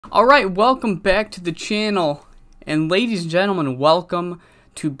Alright, welcome back to the channel, and ladies and gentlemen, welcome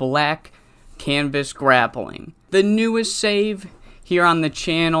to Black Canvas Grappling, the newest save here on the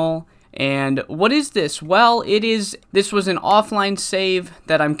channel. And what is this? Well, this was an offline save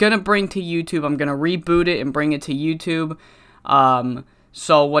that I'm gonna bring to YouTube. I'm gonna reboot it and bring it to YouTube.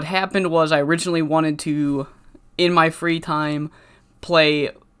 So what happened was I originally wanted to, in my free time,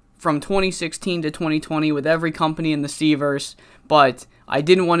 play from 2016 to 2020 with every company in the Cverse, but I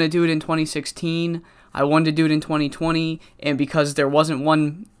didn't want to do it in 2016. I wanted to do it in 2020, and because there wasn't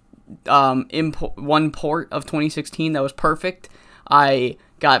one port of 2016 that was perfect, I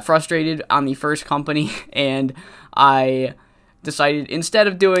got frustrated on the first company, and I decided instead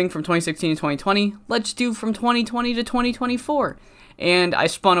of doing from 2016 to 2020, let's do from 2020 to 2024. And I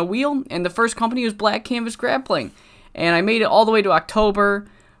spun a wheel, and the first company was Black Canvas Grappling, and I made it all the way to October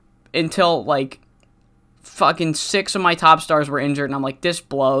until like fucking 6 of my top stars were injured, and I'm like, this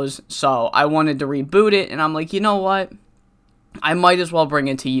blows. So I wanted to reboot it, and I'm like, you know what, I might as well bring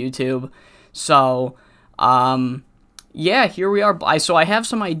it to YouTube. So yeah, here we are. So I have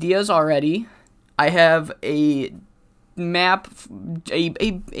some ideas already. I have a map,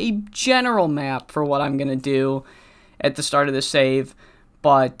 a general map for what I'm gonna do at the start of the save.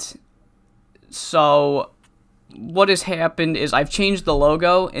 But so what has happened is I've changed the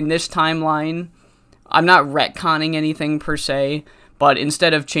logo in this timeline. I'm not retconning anything per se, but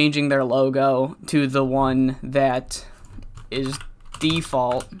instead of changing their logo to the one that is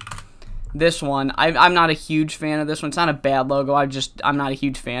default, this one, I'm not a huge fan of this one. It's not a bad logo, I'm not a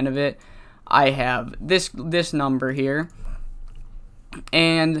huge fan of it. I have this number here.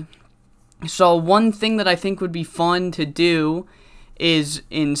 And so one thing that I think would be fun to do is,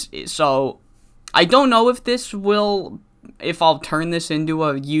 so I don't know if I'll turn this into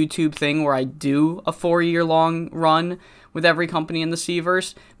a YouTube thing where I do a 4-year-long run with every company in the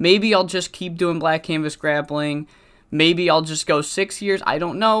Cverse. Maybe I'll just keep doing Black Canvas Grappling. Maybe I'll just go 6 years. I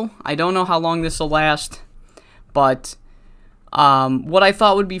don't know. I don't know how long this will last. But what I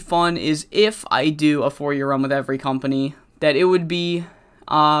thought would be fun is if I do a 4-year run with every company, that it would be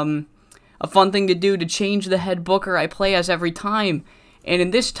a fun thing to do to change the head booker I play as every time. And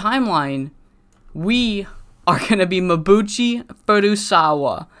in this timeline, we are going to be Mabuchi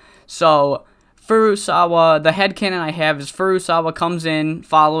Furusawa. So, Furusawa, the headcanon I have is Furusawa comes in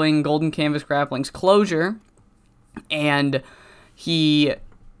following Golden Canvas Grappling's closure, and he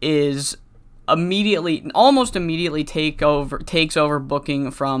is almost immediately takes over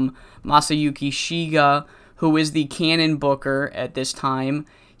booking from Masayuki Shiga, who is the canon booker at this time.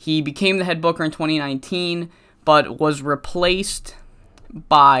 He became the head booker in 2019, but was replaced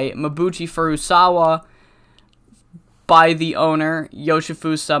by Mabuchi Furusawa by the owner,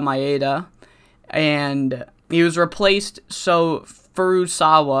 Yoshifusa Maeda, and he was replaced so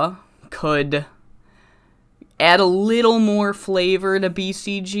Furusawa could add a little more flavor to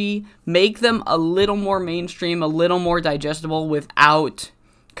BCG, make them a little more mainstream, a little more digestible without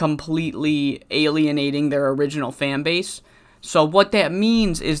completely alienating their original fan base. So what that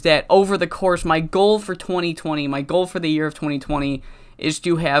means is that over the course, my goal for 2020, my goal for the year of 2020 is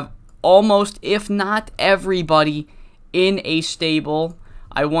to have almost, if not everybody, in a stable.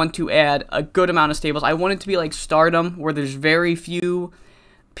 I want to add a good amount of stables. I want it to be like Stardom, where there's very few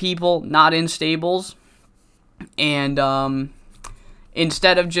people not in stables. And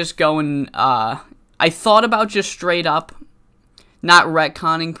instead of just going, I thought about just straight up, not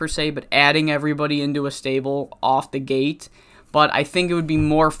retconning per se, but adding everybody into a stable off the gate. But I think it would be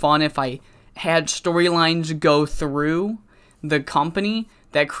more fun if I had storylines go through the company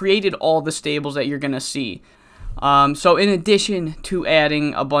that created all the stables that you're going to see. So in addition to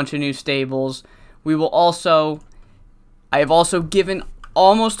adding a bunch of new stables, I have also given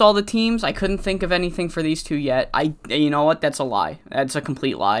almost all the teams. I couldn't think of anything for these two yet. You know what? That's a lie. That's a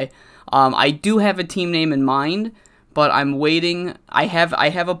complete lie. I do have a team name in mind, but I'm waiting. I have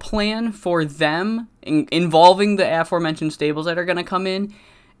a plan for them involving the aforementioned stables that are going to come in,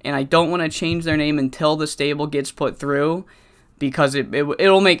 and I don't want to change their name until the stable gets put through, because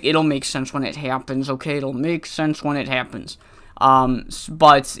it'll make sense when it happens. Okay, it'll make sense when it happens.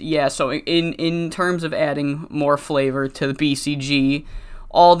 But yeah, so in terms of adding more flavor to the BCG,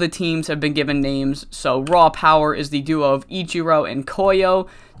 all the teams have been given names. So Raw Power is the duo of Ichiro and Koyo,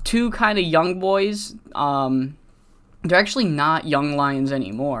 two kind of young boys. They're actually not young lions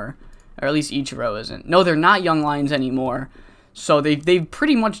anymore, or at least Ichiro isn't. No, they're not young lions anymore. So they've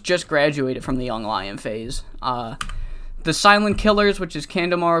pretty much just graduated from the young lion phase. The Silent Killers, which is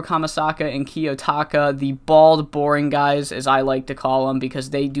Kanemaru Kamasaka and Kiyotaka, the bald, boring guys, as I like to call them, because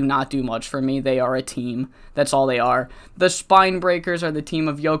they do not do much for me. They are a team. That's all they are. The Spine Breakers are the team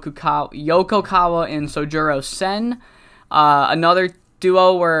of Yoko Kawa and Sojuro Sen. Another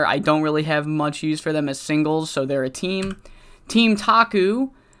duo where I don't really have much use for them as singles, so they're a team. Team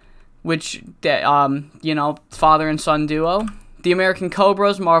Taku, which, father and son duo. The American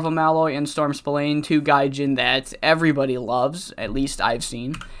Cobras, Marvel Malloy and Storm Spillane, 2 gaijin that everybody loves, at least I've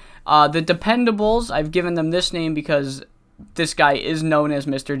seen. The Dependables, I've given them this name because this guy is known as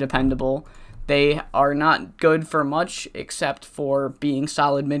Mr. Dependable. They are not good for much except for being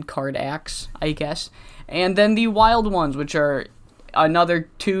solid mid-card acts, I guess. And then the Wild Ones, which are another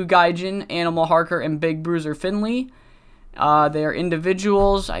 2 gaijin, Animal Harker and Big Bruiser Finley. They are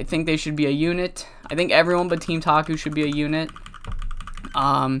individuals. I think they should be a unit. I think everyone but Team Taku should be a unit.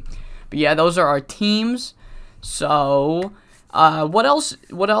 But yeah, those are our teams. So, what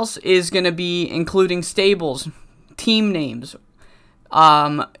else is going to be including stables? Team names.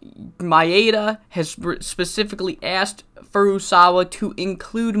 Maeda has specifically asked Furusawa to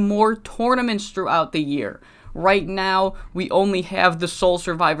include more tournaments throughout the year. Right now, we only have the Soul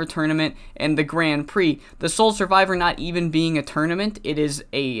Survivor tournament and the Grand Prix. The Soul Survivor not even being a tournament, it is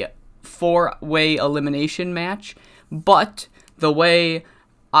a 4-way elimination match. But the way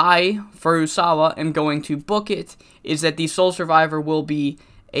I, Furusawa, am going to book it is that the Soul Survivor will be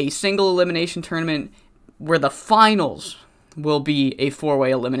a single elimination tournament where the finals will be a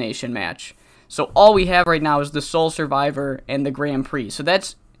 4-way elimination match. So all we have right now is the Soul Survivor and the Grand Prix. So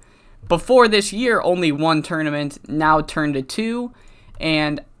that's, before this year, only 1 tournament, now turned to 2.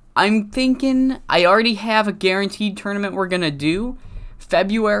 And I'm thinking I already have a guaranteed tournament we're going to do.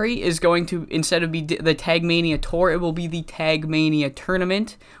 February is going to, instead of be the Tagmania Tour, it will be the Tagmania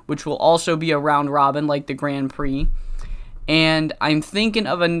Tournament, which will also be a round robin like the Grand Prix. And I'm thinking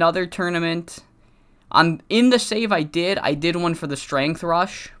of another tournament. In the save I did one for the Strength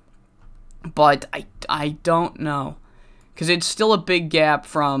Rush, but I don't know, because it's still a big gap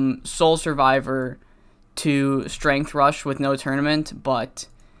from Soul Survivor to Strength Rush with no tournament, but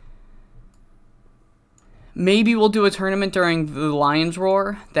maybe we'll do a tournament during the Lions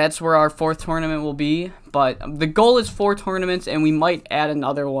Roar. That's where our 4th tournament will be. But the goal is 4 tournaments, and we might add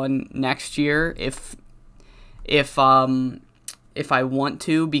another one next year if I want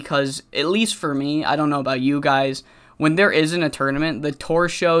to, because at least for me, I don't know about you guys, when there isn't a tournament, the tour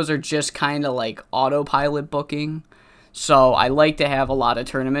shows are just kind of like autopilot booking. So I like to have a lot of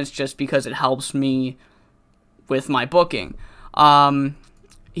tournaments just because it helps me with my booking.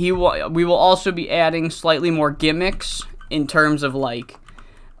 We will also be adding slightly more gimmicks in terms of, like,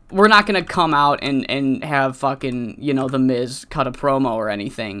 we're not going to come out and have fucking, The Miz cut a promo or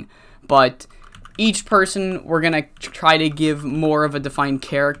anything. But each person, we're going to try to give more of a defined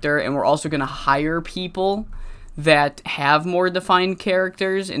character, and we're also going to hire people that have more defined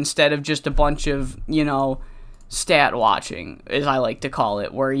characters instead of just a bunch of, stat watching, as I like to call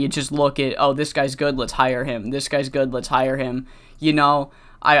it, where you just look at, oh, this guy's good, let's hire him. This guy's good, let's hire him.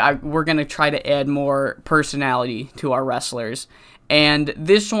 We're going to try to add more personality to our wrestlers. And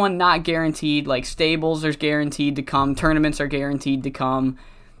this one, not guaranteed. Like, stables are guaranteed to come. Tournaments are guaranteed to come.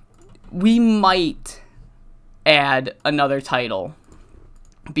 We might add another title,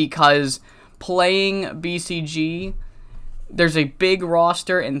 because playing BCG, there's a big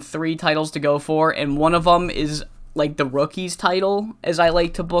roster and 3 titles to go for, and one of them is like the rookies title, as I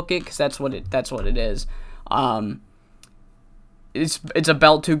like to book it, because that's what it is. It's a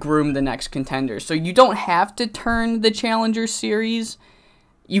belt to groom the next contender. So you don't have to turn the Challenger Series.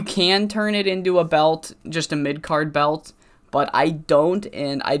 You can turn it into a belt, just a mid-card belt, but I don't,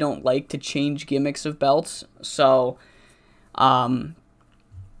 and I don't like to change gimmicks of belts. So,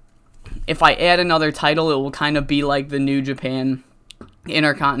 if I add another title, it will kind of be like the New Japan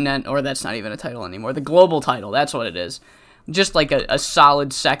Intercontinental, or that's not even a title anymore, the Global title, that's what it is. Just like a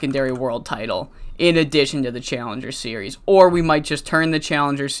solid secondary world title in addition to the Challenger Series. Or we might just turn the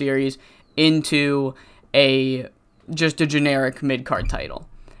Challenger Series into just a generic mid-card title.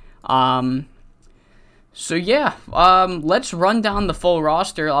 So yeah, let's run down the full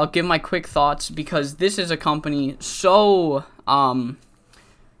roster. I'll give my quick thoughts, because this is a company so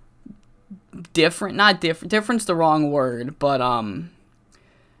different's the wrong word, but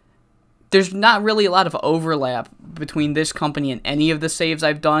there's not really a lot of overlap between this company and any of the saves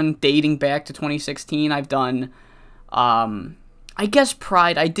I've done dating back to 2016. I've done I guess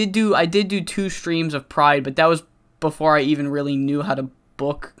Pride. I did do 2 streams of Pride, but that was before I even really knew how to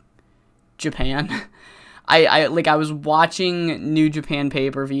book Japan. I was watching New Japan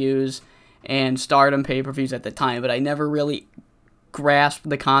pay-per-views, and Stardom pay-per-views at the time, but I never really grasped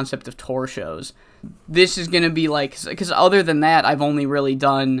the concept of tour shows. This is going to be like, because other than that, I've only really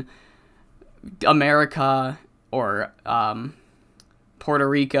done America or Puerto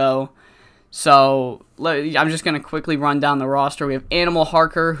Rico. So I'm just going to quickly run down the roster. We have Animal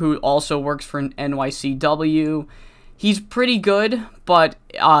Harker, who also works for NYCW. He's pretty good, but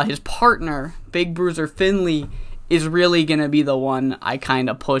his partner, Big Bruiser Finley, is really going to be the one I kind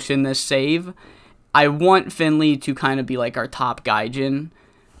of push in this save. I want Finley to kind of be like our top gaijin.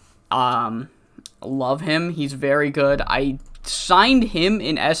 Love him. He's very good. I signed him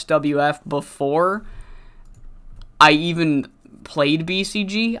in SWF before I even played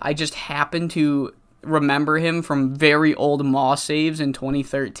BCG. I just happened to remember him from very old Maw saves in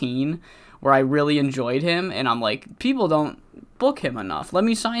 2013 where I really enjoyed him, and I'm like, people don't book him enough. Let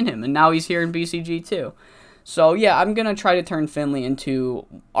me sign him, and now he's here in BCG too. So yeah, I'm going to try to turn Finley into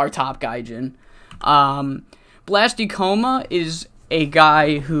our top gaijin. Blasty Coma is a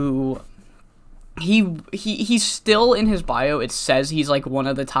guy who he's still in his bio. It says he's like one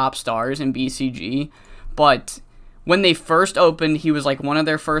of the top stars in BCG, but when they first opened, he was like one of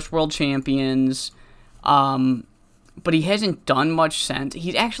their first world champions. But he hasn't done much since.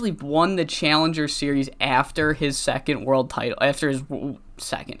 He's actually won the Challenger Series after his second world title. After his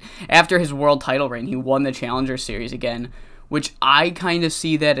world title reign, he won the Challenger Series again, which I kind of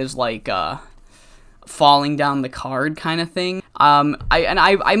see that as like falling down the card kind of thing.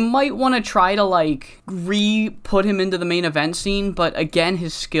 I might want to try to like put him into the main event scene, but again,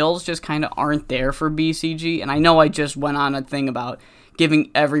 his skills just kind of aren't there for BCG. And I know I just went on a thing about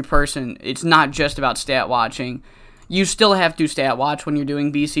giving every person. It's not just about stat watching. You still have to stat watch when you're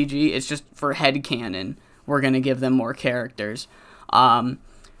doing BCG. It's just for headcanon. We're going to give them more characters. But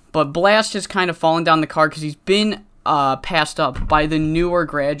Blast has kind of fallen down the card because he's been passed up by the newer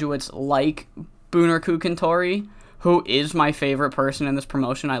graduates like Booner Kukantori, who is my favorite person in this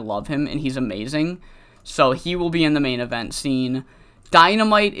promotion. I love him, and he's amazing. So he will be in the main event scene.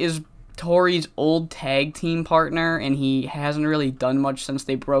 Dynamite is Tori's old tag team partner, and he hasn't really done much since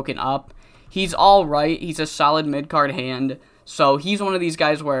they've broken up. He's all right. He's a solid mid-card hand. So he's one of these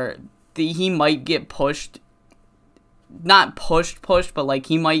guys where he might get pushed. Not pushed, but like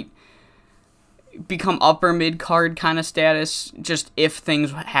he might become upper mid-card kind of status just if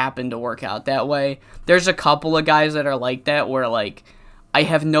things happen to work out that way. There's a couple of guys that are like that where like I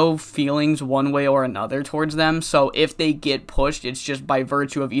have no feelings one way or another towards them. So if they get pushed, it's just by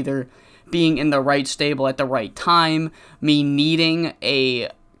virtue of either being in the right stable at the right time, me needing a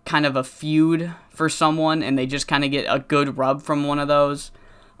kind of a feud for someone, and they just kind of get a good rub from one of those.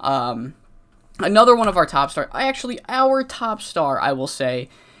 Another one of our top stars, actually our top star, I will say,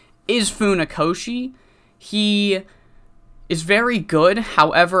 is Funakoshi. He is very good.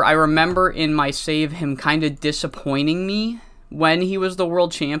 However, I remember in my save him kind of disappointing me when he was the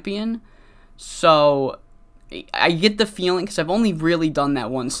world champion. So I get the feeling, because I've only really done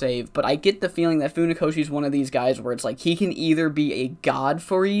that one save, but I get the feeling that Funakoshi is one of these guys where it's like he can either be a god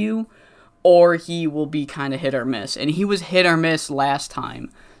for you or he will be kind of hit or miss. And he was hit or miss last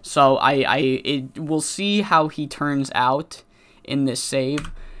time. So we'll see how he turns out in this save.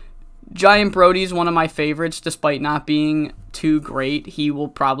 Giant Brody's one of my favorites, despite not being too great. He will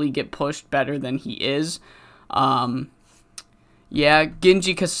probably get pushed better than he is. Yeah,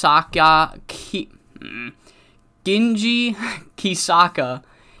 Genji Kisaka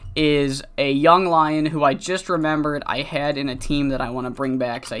is a young lion who I just remembered I had in a team that I want to bring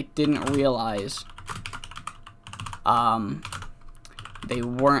back because I didn't realize they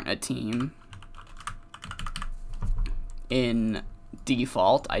weren't a team in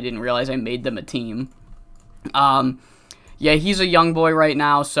default. I didn't realize I made them a team. Yeah, he's a young boy right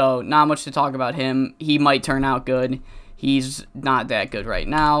now, so not much to talk about him. He might turn out good. He's not that good right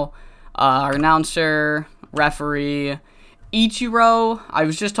now. Our announcer, referee, Ichiro, I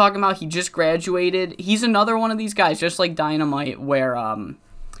was just talking about, he just graduated. He's another one of these guys, just like Dynamite, where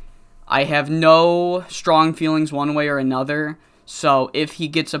I have no strong feelings one way or another. So if he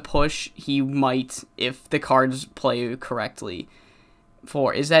gets a push, he might, if the cards play correctly.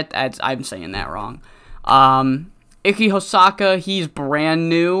 I'm saying that wrong. Iki Hosaka, he's brand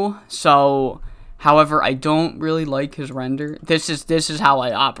new, so however, I don't really like his render. This is how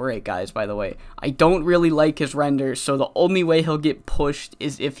I operate, guys, by the way. I don't really like his render, so the only way he'll get pushed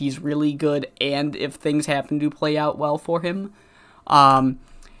is if he's really good and if things happen to play out well for him.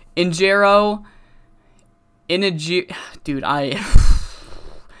 Injero, dude,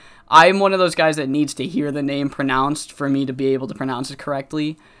 I'm one of those guys that needs to hear the name pronounced for me to be able to pronounce it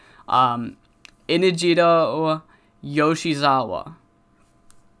correctly. Inajiro Yoshizawa.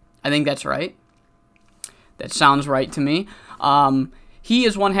 I think that's right. That sounds right to me. He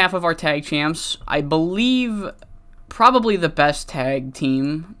is one half of our tag champs. I believe probably the best tag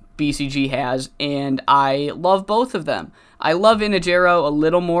team BCG has, and I love both of them. I love Inajiro a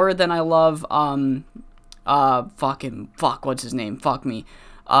little more than I love, what's his name? Fuck me.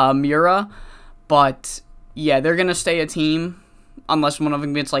 Mura. But, yeah, they're going to stay a team unless one of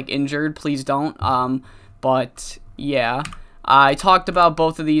them gets, like, injured. Please don't. But, yeah. I talked about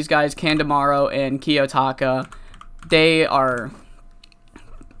both of these guys, Kandamaro and Kiyotaka. They are...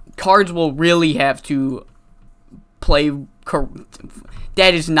 Cards will really have to play...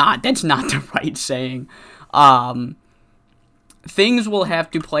 That's not the right saying. Things will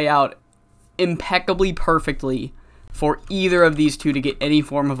have to play out impeccably perfectly for either of these two to get any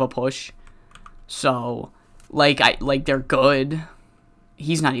form of a push. So, they're good.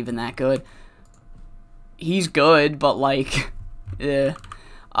 He's not even that good. He's good, but, like,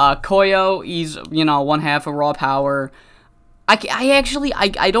 Koyo, he's, one half of Raw Power.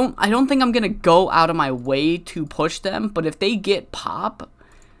 I don't think I'm going to go out of my way to push them, but if they get pop,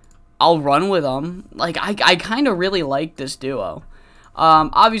 I'll run with them. Like, I kind of really like this duo.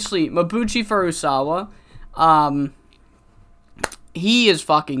 Obviously, Mabuchi Furusawa, he is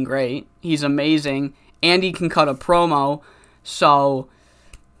fucking great. He's amazing, and he can cut a promo, so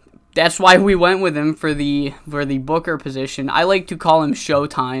that's why we went with him for the booker position. I like to call him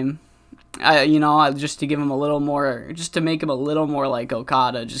Showtime. Just to give him a little more, just to make him a little more like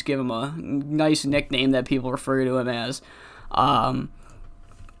Okada, just give him a nice nickname that people refer to him as. Let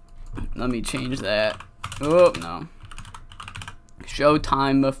me change that. Oh, no.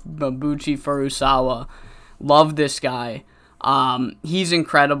 Showtime Mabuchi Furusawa. Love this guy. He's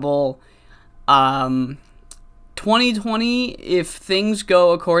incredible. 2020, if things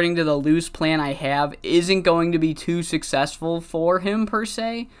go according to the loose plan I have, isn't going to be too successful for him per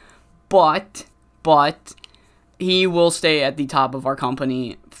se. But he will stay at the top of our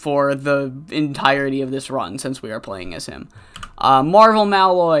company for the entirety of this run since we are playing as him. Marvel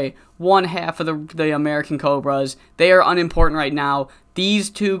Malloy, one half of the American Cobras. They are unimportant right now. These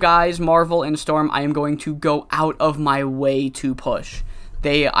two guys, Marvel and Storm, I am going to go out of my way to push.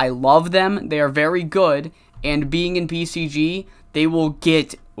 I love them. They are very good. And being in BCG, they will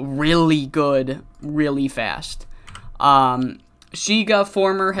get really good really fast. Shiga,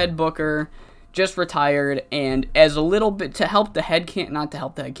 former head booker, just retired, and as a little bit to help the headcanon, not to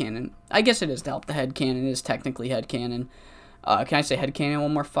help the headcanon, I guess it is to help the headcanon, it is technically headcanon. Can I say headcanon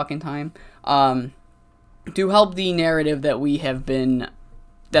one more fucking time? To help the narrative that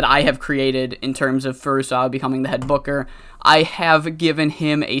I have created in terms of Furusawa becoming the head booker, I have given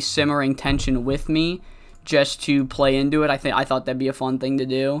him a simmering tension with me just to play into it. I thought that'd be a fun thing to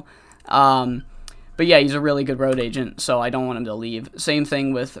do. But yeah, he's a really good road agent, so I don't want him to leave. Same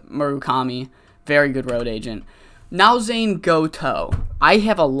thing with Murakami, very good road agent. Now Zane Goto. I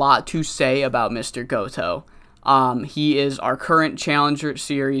have a lot to say about Mr. Goto. He is our current Challenger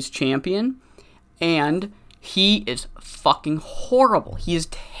Series champion, and he is fucking horrible. He is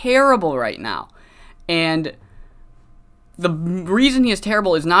terrible right now. And the reason he is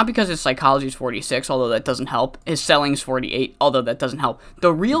terrible is not because his psychology is 46, although that doesn't help. His selling is 48, although that doesn't help.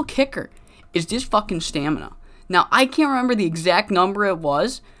 The real kicker is just fucking stamina. Now, I can't remember the exact number it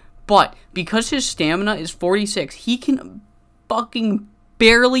was, but because his stamina is 46, he can fucking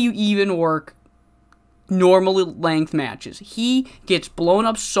barely even work normal length matches. He gets blown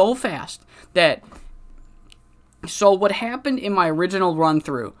up so fast that... So what happened in my original run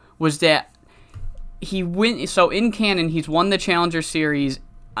through was that in canon, he's won the Challenger Series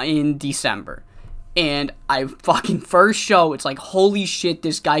in December. And first show, it's like, holy shit,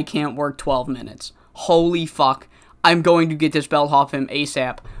 this guy can't work 12 minutes. Holy fuck. I'm going to get this belt off him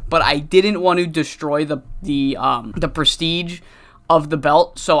ASAP. But I didn't want to destroy the prestige of the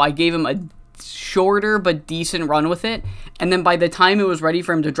belt, so I gave him a shorter but decent run with it. And then by the time it was ready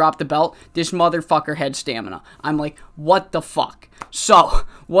for him to drop the belt, this motherfucker had stamina. I'm like, what the fuck? So,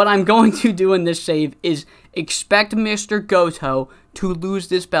 what I'm going to do in this save is expect Mr. Goto to lose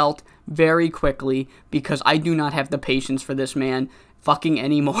this belt very quickly, because I do not have the patience for this man fucking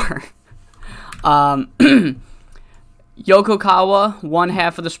anymore. Yokokawa, one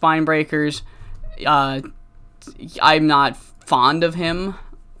half of the Spine Breakers. I'm not fond of him.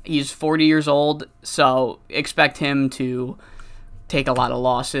 He's 40 years old, so expect him to take a lot of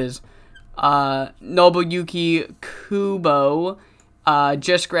losses. Nobuyuki Kubo,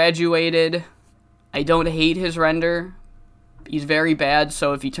 just graduated. I don't hate his render. He's very bad,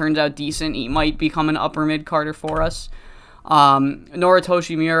 so if he turns out decent, he might become an upper mid-carder for us.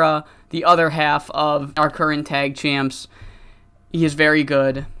 Noritoshi Miura, the other half of our current tag champs, he is very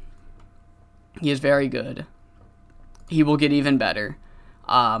good. He is very good. He will get even better.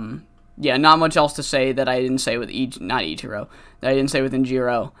 Yeah, not much else to say that I didn't say with not Ichiro, that I didn't say with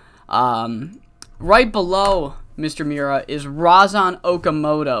Injiro. Right below Mr. Miura is Razan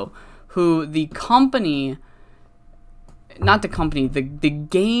Okamoto, who the company, not the company, the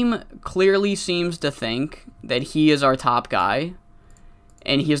game clearly seems to think that he is our top guy,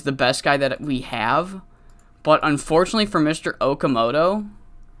 and he is the best guy that we have. But unfortunately for Mr. Okamoto,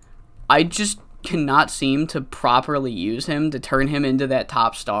 I just cannot seem to properly use him to turn him into that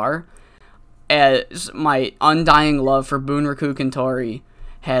top star, as my undying love for Bunraku Kentori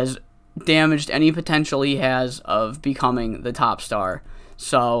has damaged any potential he has of becoming the top star.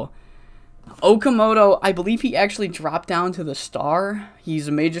 So, Okamoto, I believe he actually dropped down to the star. He's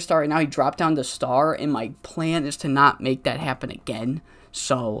a major star right now. He dropped down to star, and my plan is to not make that happen again.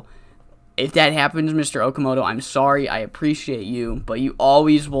 So, if that happens, Mr. Okamoto, I'm sorry. I appreciate you, but you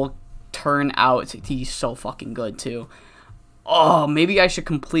always will turn out. He's so fucking good, too. Oh, maybe I should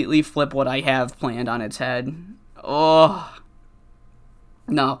completely flip what I have planned on its head. Oh.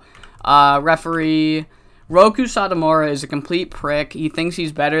 No. Referee Roku Satomura is a complete prick. He thinks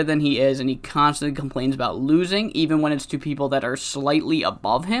he's better than he is, and he constantly complains about losing, even when it's to people that are slightly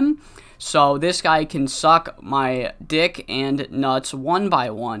above him. So this guy can suck my dick and nuts one by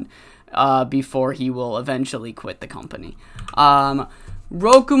one before he will eventually quit the company.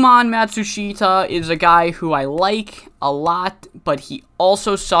 Rokuman Matsushita is a guy who I like a lot, but he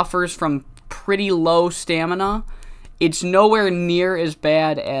also suffers from pretty low stamina. It's nowhere near as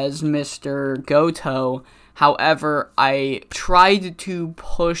bad as Mr. Goto. However, I tried to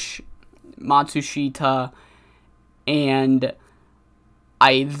push Matsushita, and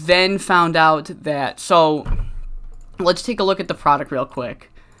I then found out that... So, let's take a look at the product real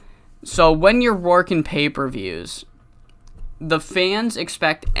quick. So, when you're working pay-per-views, the fans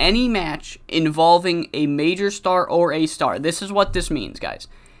expect any match involving a major star or a star. This is what this means, guys.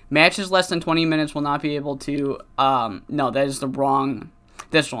 Matches less than 20 minutes will not be able to... no, that is the wrong...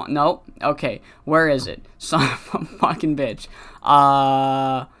 This one. No. Okay. Where is it? Son of a fucking bitch.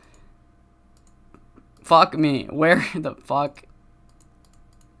 Fuck me. Where the fuck...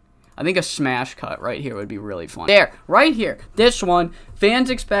 I think a smash cut right here would be really fun. There. Right here. This one. Fans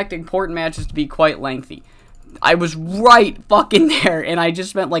expect important matches to be quite lengthy. I was right fucking there, and I just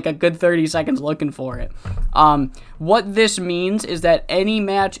spent like a good 30 seconds looking for it. What this means is that any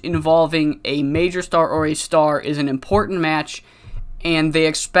match involving a major star or a star is an important match, and they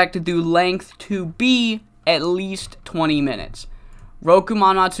expect the length to be at least 20 minutes.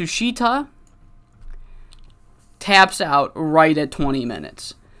 Rokuman Matsushita taps out right at 20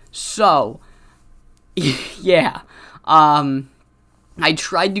 minutes. So, yeah. I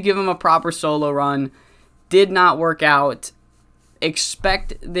tried to give him a proper solo run. Did not work out.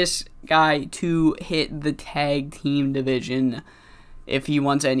 Expect this guy to hit the tag team division if he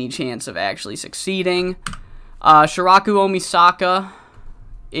wants any chance of actually succeeding. Shiraku Omisaka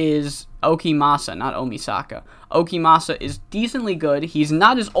is Okimasa, not Omisaka. Okimasa is decently good. He's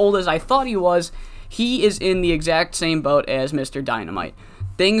not as old as I thought he was. He is in the exact same boat as Mr. Dynamite.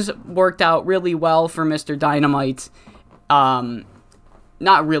 Things worked out really well for Mr. Dynamite.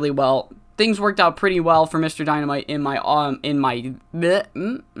 Not really well. Things worked out pretty well for Mr. Dynamite in my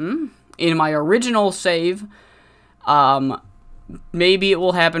original save. Maybe it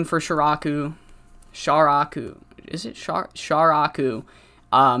will happen for Sharaku. Is it Sharaku?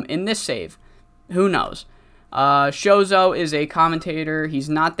 In this save. Who knows? Shozo is a commentator. He's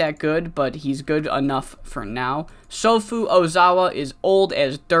not that good, but he's good enough for now. Sofu Ozawa is old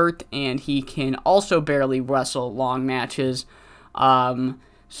as dirt, and he can also barely wrestle long matches.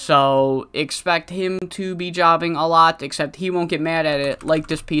 So expect him to be jobbing a lot, except he won't get mad at it like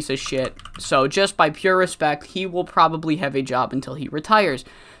this piece of shit. So just by pure respect, he will probably have a job until he retires.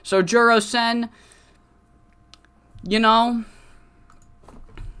 So Juro Sen, you know,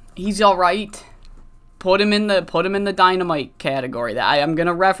 he's alright. Put him in the Dynamite category. I'm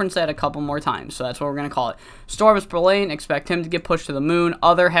gonna reference that a couple more times, so that's what we're gonna call it. Storm Spillane, expect him to get pushed to the moon.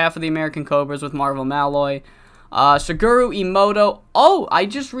 Other half of the American Cobras with Marvel Malloy. Suguru Emoto. Oh, I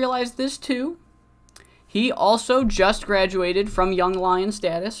just realized this too. He also just graduated from Young Lion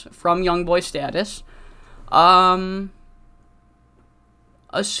status, from Young Boy status. A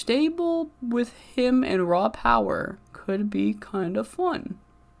stable with him and Raw Power could be kind of fun.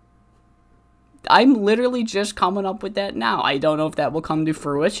 I'm literally just coming up with that now. I don't know if that will come to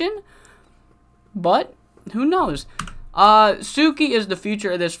fruition, but who knows? Suki is the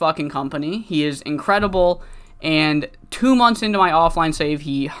future of this fucking company. He is incredible, And 2 months into my offline save,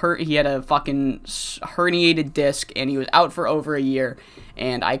 he had a fucking herniated disc, and he was out for over a year,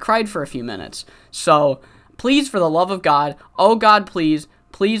 and I cried for a few minutes. So, please, for the love of God, oh God, please,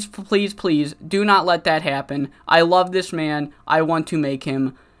 please, please, please, do not let that happen. I love this man. I want to make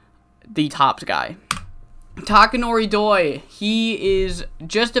him the tops guy. Takanori Doi, he is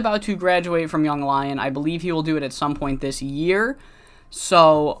just about to graduate from Young Lion. I believe he will do it at some point this year.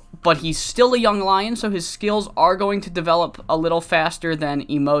 So, but he's still a Young Lion, so his skills are going to develop a little faster than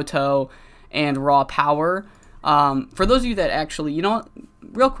Emoto and Raw Power. For those of you that actually, you know what,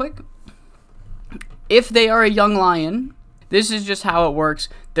 real quick, if they are a Young Lion, this is just how it works.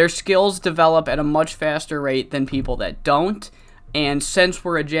 Their skills develop at a much faster rate than people that don't. And since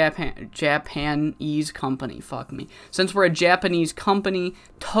we're a Japanese company, since we're a Japanese company,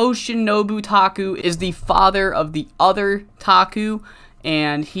 Toshinobu Taku is the father of the other Taku,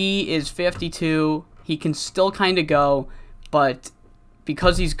 and he is 52. He can still kind of go, but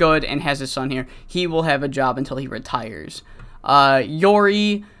because he's good and has his son here, he will have a job until he retires.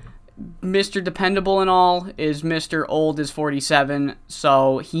 Yori, Mr. Dependable and all, is Mr. Old is 47,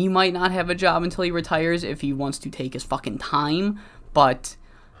 so he might not have a job until he retires if he wants to take his fucking time, but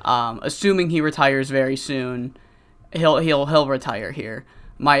assuming he retires very soon, he'll retire here.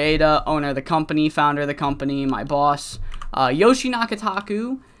 Maeda, owner of the company, founder of the company, my boss. Yoshi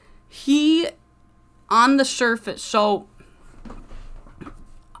Nakataku, he, on the surface,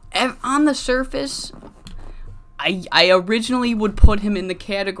 I originally would put him in the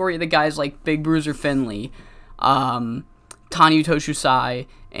category of the guys like Big Bruiser Finley, Tanyu Toshusai,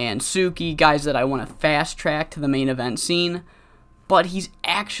 and Suki, guys that I want to fast track to the main event scene, but he's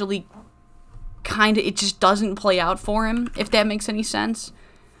actually it just doesn't play out for him, if that makes any sense.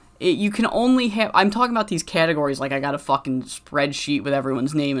 You can only have, I'm talking about these categories like I got a fucking spreadsheet with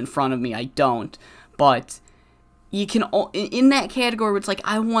everyone's name in front of me. I don't, but you can, in that category where it's like,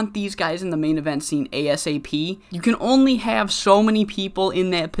 I want these guys in the main event scene ASAP, you can only have so many people in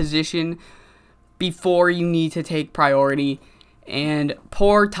that position before you need to take priority, and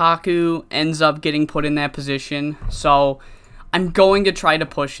poor Taku ends up getting put in that position, so I'm going to try to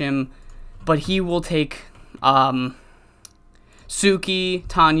push him, but he will take, Suki,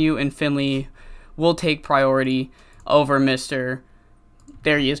 Tanyu, and Finley will take priority over there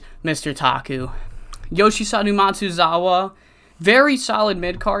he is, Mr. Taku. Yoshisadu Matsuzawa, very solid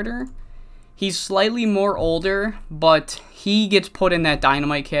mid-carder. He's slightly more older, but he gets put in that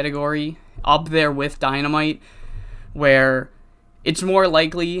Dynamite category, up there with Dynamite, where it's more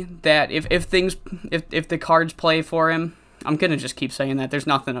likely that if the cards play for him, I'm gonna just keep saying that. There's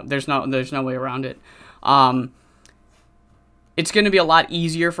no way around it. It's gonna be a lot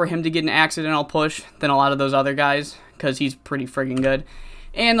easier for him to get an accidental push than a lot of those other guys, because he's pretty friggin' good.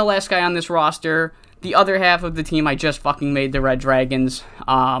 And the last guy on this roster, the other half of the team I just fucking made, the Red Dragons.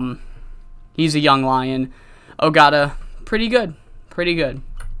 He's a Young Lion. Ogata, pretty good.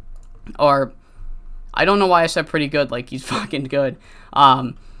 Or, I don't know why I said pretty good, like he's fucking good.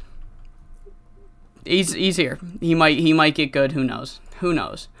 He's here. He might get good, who knows.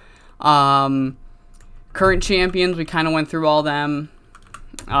 Current champions, we kind of went through all them.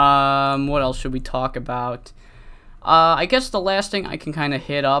 What else should we talk about? I guess the last thing I can kind of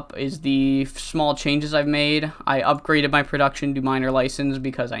hit up is the small changes I've made. I upgraded my production to minor license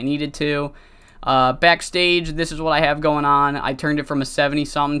because I needed to. Backstage, this is what I have going on. I turned it from a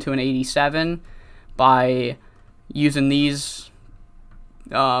 70-something to an 87 by using these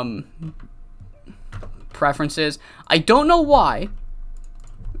preferences. I don't know why,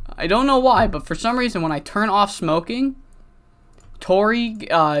 but for some reason when I turn off smoking, Tori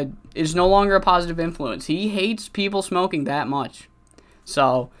is no longer a positive influence. He hates people smoking that much.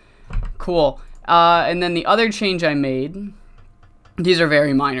 So, cool. And then the other change I made, these are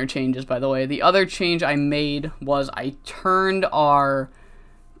very minor changes, by the way. The other change I made was I turned our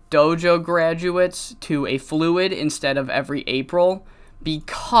dojo graduates to a fluid instead of every April,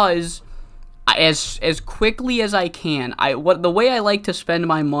 because as quickly as I can, the way I like to spend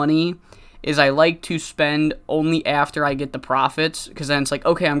my money is I like to spend only after I get the profits, because then it's like,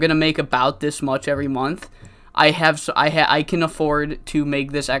 okay, I'm gonna make about this much every month. I can afford to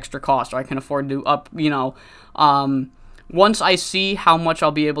make this extra cost, or I can afford to once I see how much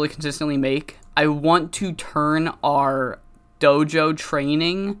I'll be able to consistently make, I want to turn our dojo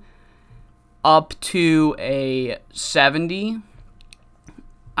training up to a 70.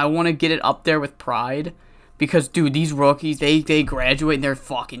 I want to get it up there with pride. Because, dude, these rookies, they graduate and they're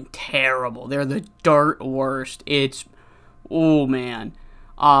fucking terrible. They're the dirt worst. Oh, man.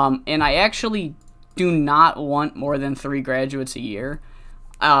 And I actually do not want more than 3 graduates a year.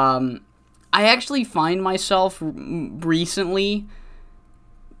 I actually find myself recently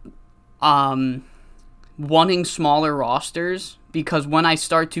wanting smaller rosters, because when I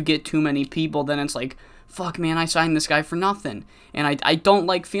start to get too many people, then it's like, fuck, man, I signed this guy for nothing. And I don't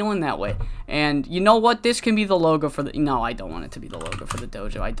like feeling that way. And you know what? This can be the logo for the... No, I don't want it to be the logo for the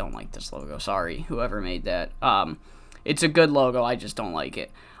dojo. I don't like this logo. Sorry, whoever made that. It's a good logo. I just don't like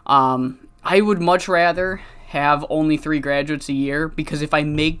it. I would much rather have only 3 graduates a year, because if I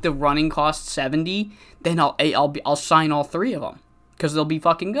make the running cost 70, then I'll sign all 3 of them, because they'll be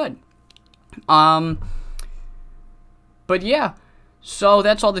fucking good. But yeah, so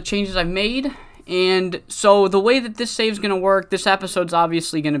that's all the changes I've made. And so the way that this save's going to work, this episode's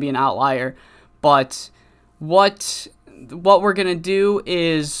obviously going to be an outlier, but what we're going to do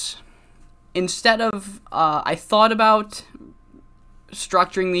is, instead of, I thought about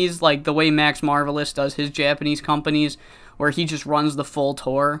structuring these like the way Max Marvelous does his Japanese companies, where he just runs the full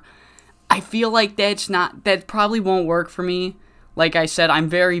tour. I feel like that probably won't work for me. Like I said, I'm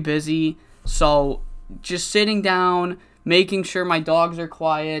very busy, so just sitting down, making sure my dogs are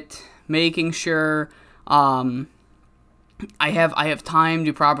quiet, making sure I have time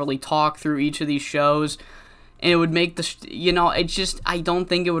to properly talk through each of these shows, and it would make I don't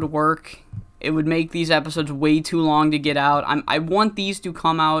think it would work. It would make these episodes way too long to get out. I want these to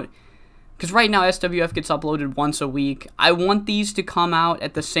come out, because right now SWF gets uploaded once a week. I want these to come out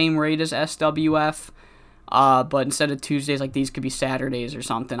at the same rate as SWF, but instead of Tuesdays, like, these could be Saturdays or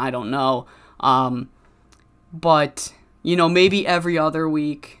something. I don't know. But, maybe every other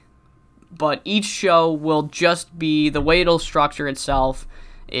week. But each show will just be, the way it'll structure itself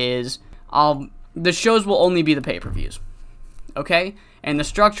is, the shows will only be the pay-per-views. Okay? And the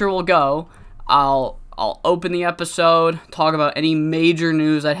structure will go, I'll open the episode, talk about any major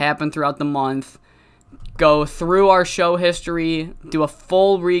news that happened throughout the month, go through our show history, do a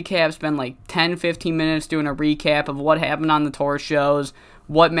full recap, spend like 10-15 minutes doing a recap of what happened on the tour shows,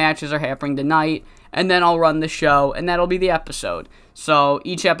 what matches are happening tonight, and then I'll run the show, and that'll be the episode. So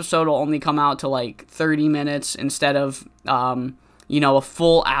each episode will only come out to like 30 minutes instead of, a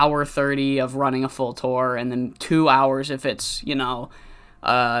full hour 30 of running a full tour, and then 2 hours if it's,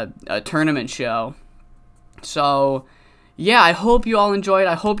 a tournament show. So, yeah, I hope you all enjoyed.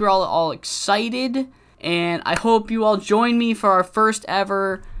 I hope you're all excited, and I hope you all join me for our first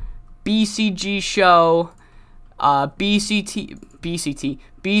ever BCG show, BCG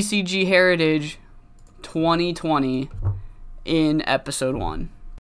Heritage 2020 in episode 1.